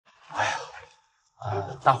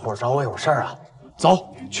大伙找我有事儿啊？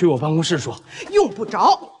走，去我办公室说。用不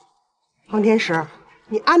着。王天石，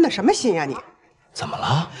你安的什么心呀你？怎么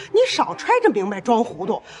了？你少揣着明白装糊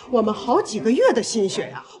涂，我们好几个月的心血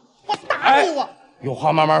呀！我打你我！有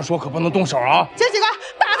话慢慢说，可不能动手啊！姐几个，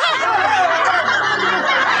打他！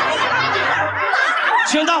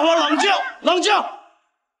请大伙冷静，冷静。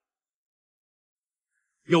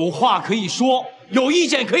有话可以说，有意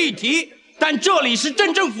见可以提，但这里是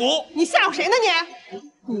镇政府。你吓唬谁呢你？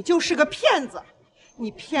你就是个骗子！你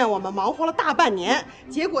骗我们忙活了大半年，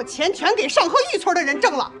结果钱全给上河峪村的人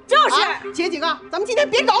挣了。就是，姐几个，咱们今天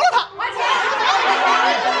别饶了他！还钱！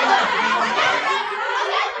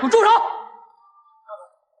给我住手！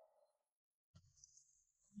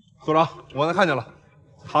所长，我刚才看见了，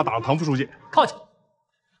他打了唐副书记。靠前！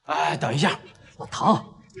哎，等一下，老唐，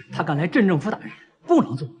他敢来镇政府打人，不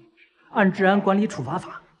能坐。按治安管理处罚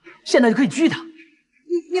法，现在就可以拘他。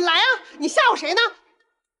你来啊！你吓唬谁呢？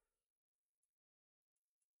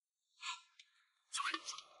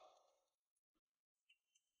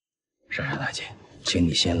珊珊大姐，请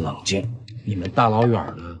你先冷静。你们大老远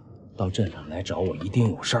的到镇上来找我，一定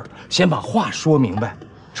有事儿。先把话说明白，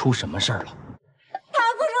出什么事儿了？唐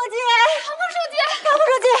副书记，唐副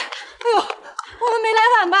书记，哎呦，我们没来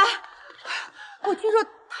晚吧？我听说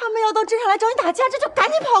他们要到镇上来找你打架，这就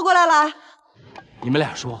赶紧跑过来了。你们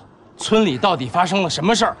俩说，村里到底发生了什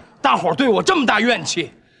么事儿？大伙儿对我这么大怨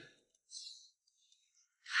气。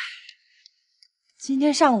今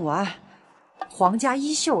天上午啊，皇家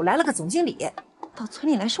衣绣来了个总经理，到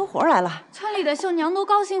村里来收活来了。村里的绣娘都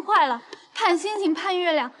高兴坏了，盼星星盼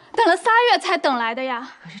月亮，等了3月才等来的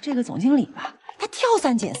呀。可是这个总经理吧，他挑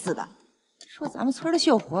三拣四的，说咱们村的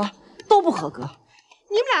绣活都不合格。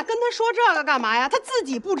你们俩跟他说这个干嘛呀？他自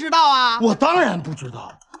己不知道啊？我当然不知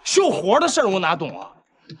道，绣活的事儿我哪懂啊？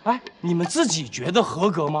哎，你们自己觉得合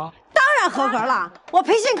格吗？当然合格了，我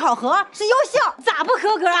培训考核是优秀，咋不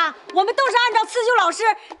合格啊？我们都是按照刺绣老师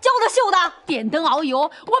教的绣的，点灯熬油，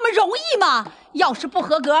我们容易吗？要是不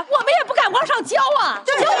合格，我们也不敢往上交啊！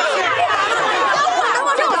就是呀，能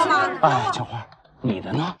往上交吗？哎，小花，你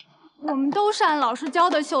的呢？我们都是按老师教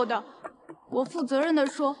的绣的。我负责任的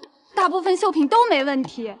说，大部分绣品都没问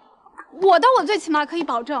题。我最起码可以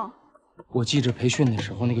保证。我记着培训的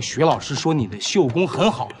时候，那个徐老师说你的绣工很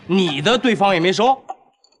好，你的对方也没收？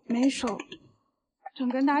没收，整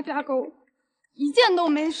个大架构一件都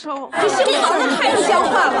没收。这姓唐的太不像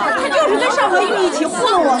话了，他就是跟上河峪一起糊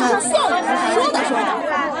弄我们。说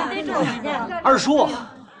的。二叔，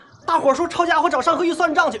大伙说抄家伙找上河峪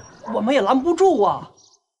算账去，我们也拦不住啊。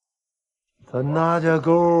咱那家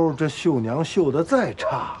沟这绣娘绣的再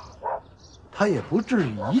差，她也不至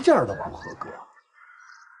于一件都不合格。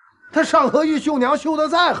他上河峪绣娘绣的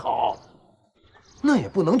再好，那也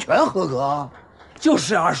不能全合格啊。就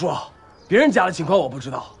是二叔，别人家的情况我不知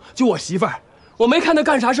道，就我媳妇儿，我没看她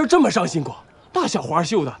干啥事这么伤心过。大小花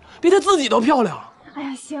绣的，比她自己都漂亮。哎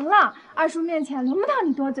呀，行了，二叔面前轮不到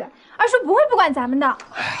你多嘴，二叔不会不管咱们的。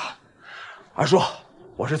哎呀，二叔，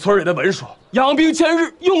我是村里的文书，养兵千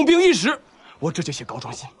日，用兵一时。我这就去告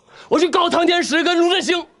状信，我去告唐天石跟卢振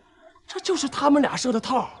兴，这就是他们俩设的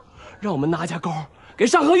套，让我们拿家沟给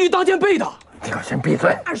上河峪当天背的。你可先闭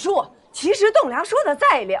嘴！二叔，其实栋梁说的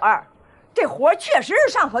在理儿，这活确实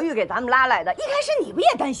是上河峪给咱们拉来的。一开始你不也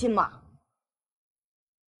担心吗？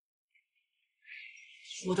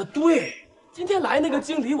说的对，今天来那个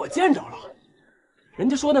经理我见着了，人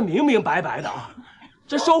家说的明明白白的啊，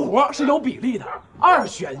这收活是有比例的，2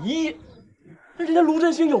选1。那人家卢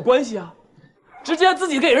振兴有关系啊，直接自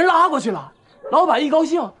己给人拉过去了，老板一高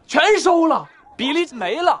兴全收了，比例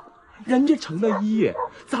没了。人家成了1，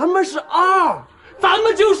咱们是2，咱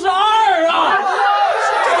们就是2啊！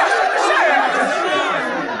这叫什么事儿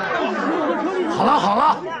啊？好了好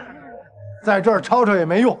了，在这儿吵吵也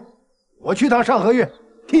没用，我去趟上河峪，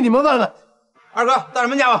替你们问问。二哥，带什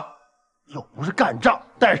么家伙？又不是干仗，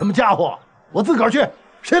带什么家伙？我自个儿去，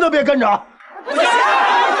谁都别跟着。不行，都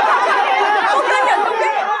跟着，都跟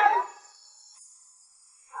着。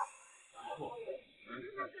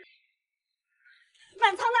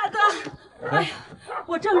满仓大哥，哎呀，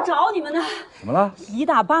我正找你们呢。怎么了？一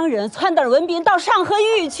大帮人穿戴文彬到上河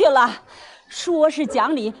峪去了，说是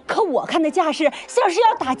讲理，可我看那架势像是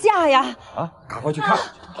要打架呀。啊，赶快去看。好，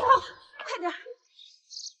快点。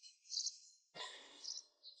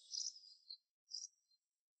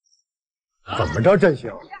怎么着，振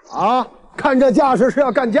兴啊？看这架势是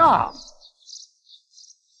要干架？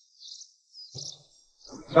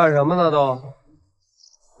干什么呢都？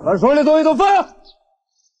把手里东西都分！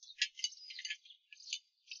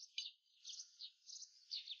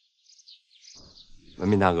文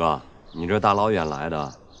斌大哥，你这大老远来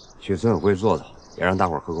的，去村委会坐坐，也让大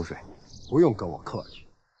伙儿喝口水。不用跟我客气，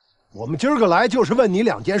我们今儿个来就是问你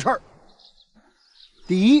2件事儿。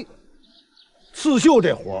第一，刺绣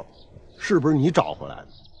这活儿是不是你找回来的？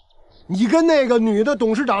你跟那个女的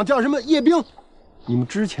董事长叫什么叶冰，你们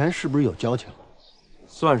之前是不是有交情？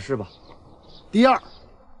算是吧。第二，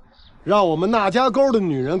让我们那家沟的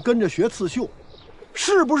女人跟着学刺绣，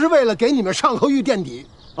是不是为了给你们上河峪垫底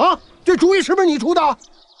啊？这主意是不是你出的？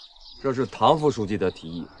这是唐副书记的提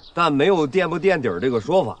议，但没有垫不垫底儿这个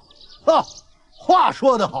说法。啊，话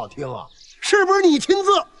说的好听啊，是不是你亲自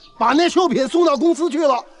把那绣品送到公司去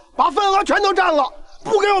了，把份额全都占了，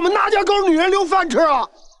不给我们那家沟女人留饭吃啊？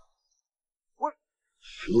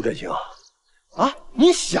卢振兴啊，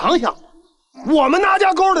你想想，我们那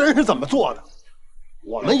家沟的人是怎么做的？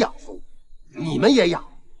我们养蜂，你们也养，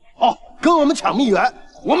哦，跟我们抢蜜源，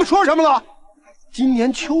我们说什么了？今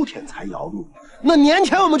年秋天才摇蜜，那年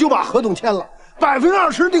前我们就把合同签了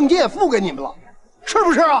，20%定金也付给你们了，是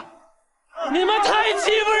不是啊？你们太欺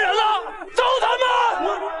负人了，走他们！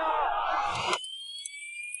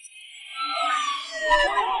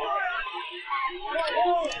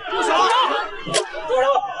住手！住手！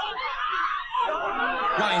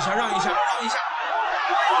让一下，让一下，让一下！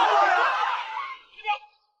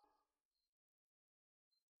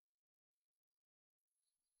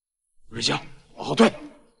瑞星，往后退！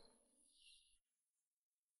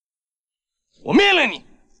我命令你，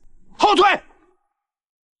后退！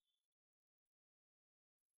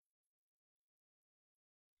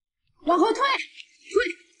往后退，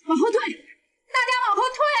往后退，大家往后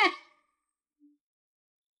退！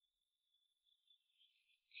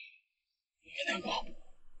岳大哥，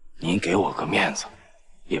您给我个面子，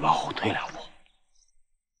也往后退2步。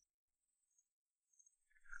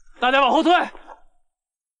大家往后退！让！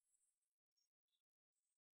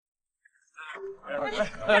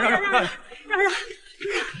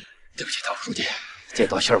对不起，唐副书记，接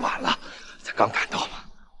到信儿晚了，才刚赶到嘛，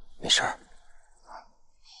没事儿。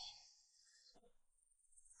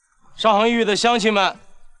上杭峪的乡亲们，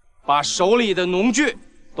把手里的农具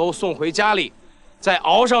都送回家里，再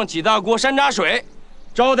熬上几大锅山楂水，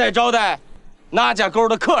招待招待那家沟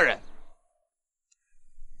的客人。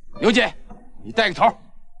刘姐，你带个头。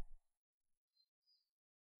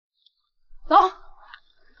走，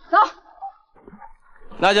走。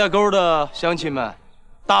那家沟的乡亲们，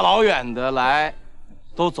大老远的来，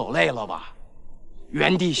都走累了吧？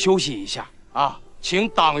原地休息一下啊！请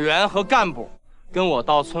党员和干部跟我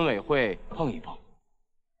到村委会碰一碰。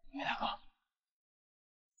梅大哥，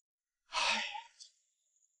哎呀，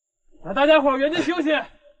那大家伙原地休息。哎，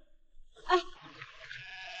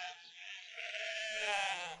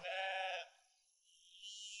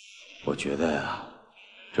我觉得呀，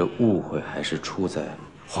这误会还是出在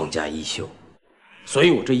皇家衣袖。所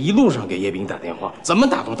以我这一路上给叶斌打电话，怎么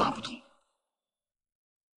打都打不通。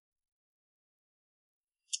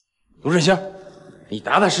卢振兴，你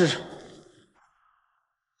打打试试。您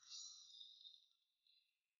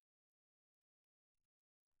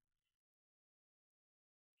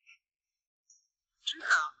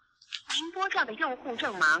好，您拨叫的用户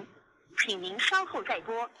正忙，请您稍后再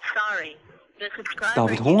拨。Sorry， 打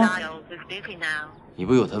不通啊！你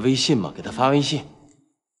不有他微信吗？给他发微信。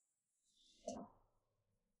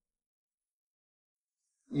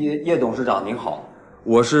叶董事长您好，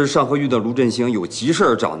我是上河峪的卢振兴，有急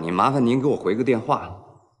事找您，麻烦您给我回个电话。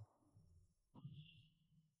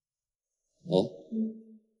哦，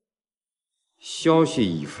消息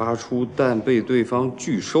已发出，但被对方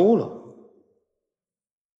拒收了，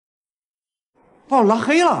把我拉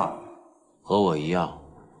黑了。和我一样，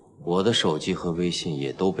我的手机和微信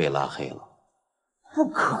也都被拉黑了。不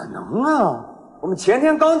可能啊！我们前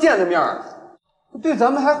天刚见的面，对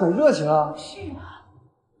咱们还很热情啊。是啊。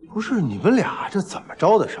不是你们俩这怎么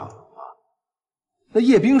着得上啊？那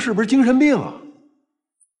叶冰是不是精神病啊？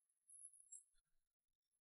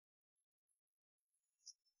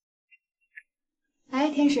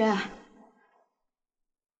哎，天使，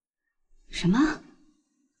什么？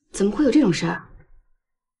怎么会有这种事儿？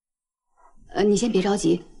你先别着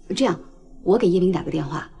急，这样我给叶冰打个电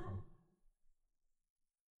话。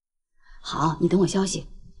好，你等我消息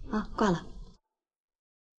啊，挂了。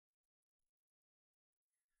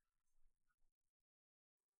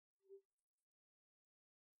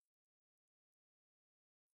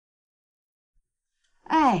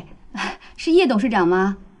哎，是叶董事长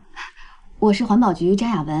吗？我是环保局张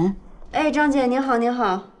雅文。哎，张姐您好，您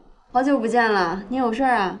好，好久不见了，您有事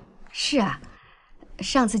儿啊？是啊，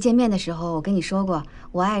上次见面的时候我跟你说过，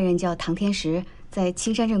我爱人叫唐天石，在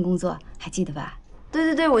青山镇工作，还记得吧？对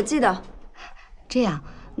对对，我记得。这样，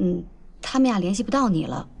他们俩联系不到你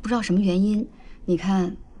了，不知道什么原因。你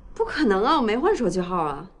看，不不可能啊，我没换手机号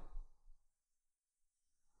啊。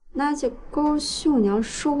那家沟绣娘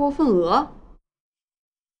收获份额？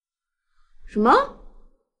什么？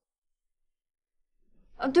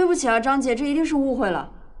对不起啊，张姐，这一定是误会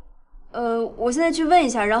了。我现在去问一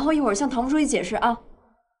下，然后一会儿向唐副书记解释啊。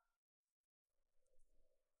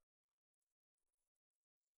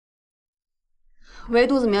喂，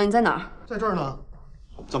杜子明，你在哪儿？在这儿呢。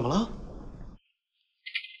怎么了？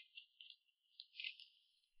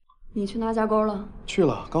你去哪家沟了？去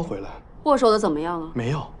了，刚回来。货收的怎么样了？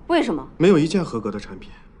没有。为什么？没有一件合格的产品。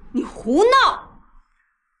你胡闹！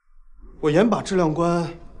我严把质量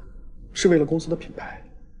关，是为了公司的品牌。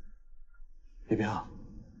冰冰，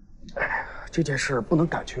这件事不能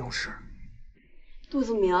感情用事。杜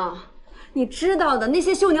子明，你知道的，那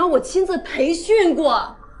些绣娘我亲自培训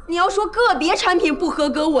过。你要说个别产品不合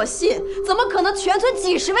格，我信，怎么可能全村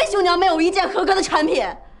几十位绣娘没有一件合格的产品？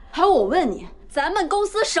还有，我问你，咱们公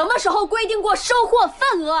司什么时候规定过收货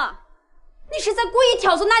份额？你是在故意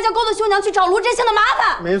挑唆那家沟的绣娘去找卢振兴的麻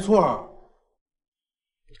烦？没错，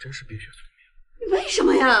你真是冰雪聪明。为什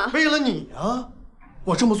么呀？为了你啊！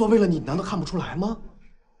我这么做为了你，难道看不出来吗？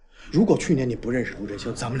如果去年你不认识卢振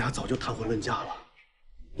兴，咱们俩早就谈婚论嫁了。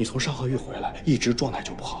你从上河峪回来，一直状态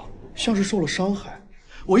就不好，像是受了伤害。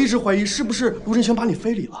我一直怀疑是不是卢振兴把你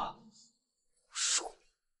非礼了。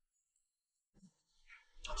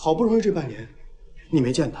好不容易这半年你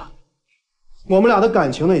没见他，我们俩的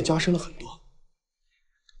感情呢也加深了很多。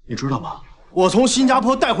你知道吗？我从新加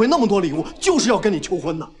坡带回那么多礼物，就是要跟你求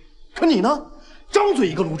婚的。可你呢，张嘴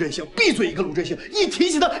一个卢振兴，闭嘴一个卢振兴，一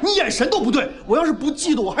提起他，你眼神都不对。我要是不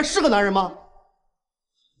嫉妒，我还是个男人吗？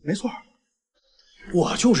没错，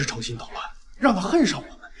我就是诚心捣乱，让他恨上我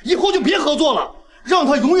们，以后就别合作了。让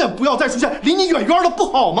他永远不要再出现，离你远远的，不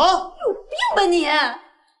好吗？有病吧你！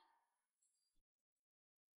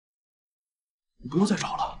你不用再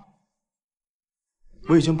找了，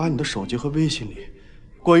我已经把你的手机和微信里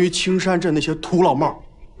关于青山镇那些土老帽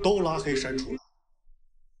都拉黑删除了。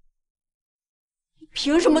你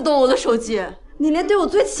凭什么动我的手机？你连对我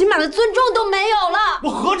最起码的尊重都没有了！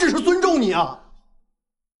我何止是尊重你啊！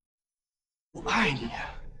我爱你，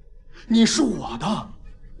你是我的，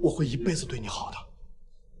我会一辈子对你好的。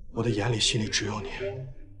我的眼里心里只有你，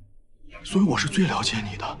所以我是最了解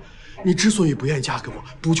你的。你之所以不愿意嫁给我，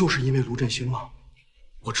不就是因为卢振兴吗？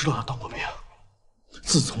我知道他当过兵。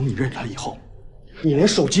自从你认识他以后，你连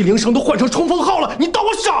手机铃声都换成冲锋号了，你当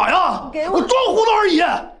我傻呀？我装糊涂而已。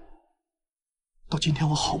到今天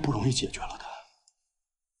我好不容易解决了他，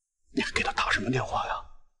你还给他打什么电话呀？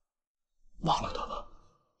忘了他吧。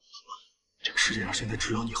这个世界上现在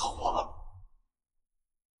只有你和我了。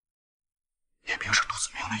叶冰是杜子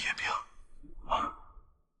明的叶冰啊！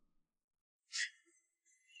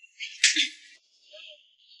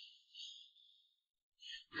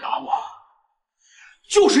打我，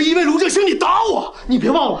就是因为卢振兴你打我！你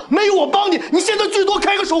别忘了，没有我帮你，你现在最多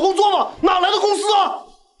开个手工作坊，哪来的公司啊？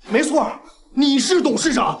没错，你是董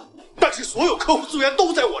事长，但是所有客户资源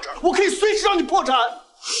都在我这儿，我可以随时让你破产。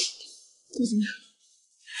杜子明，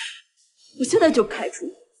我现在就开除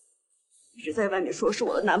你！一直在外面说是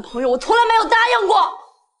我的男朋友，我从来没有答应过，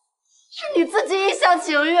是你自己一厢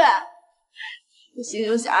情愿。你心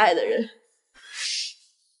胸狭隘的人，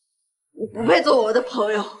你不配做我的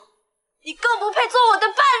朋友，你更不配做我的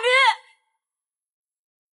伴侣。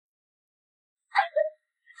哎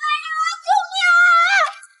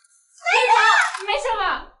呀，救命！没什么。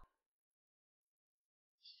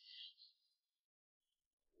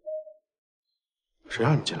谁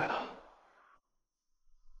让你进来的？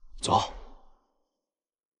走。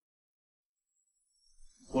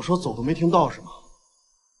我说走都没听到是吗？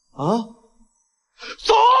啊，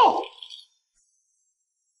走！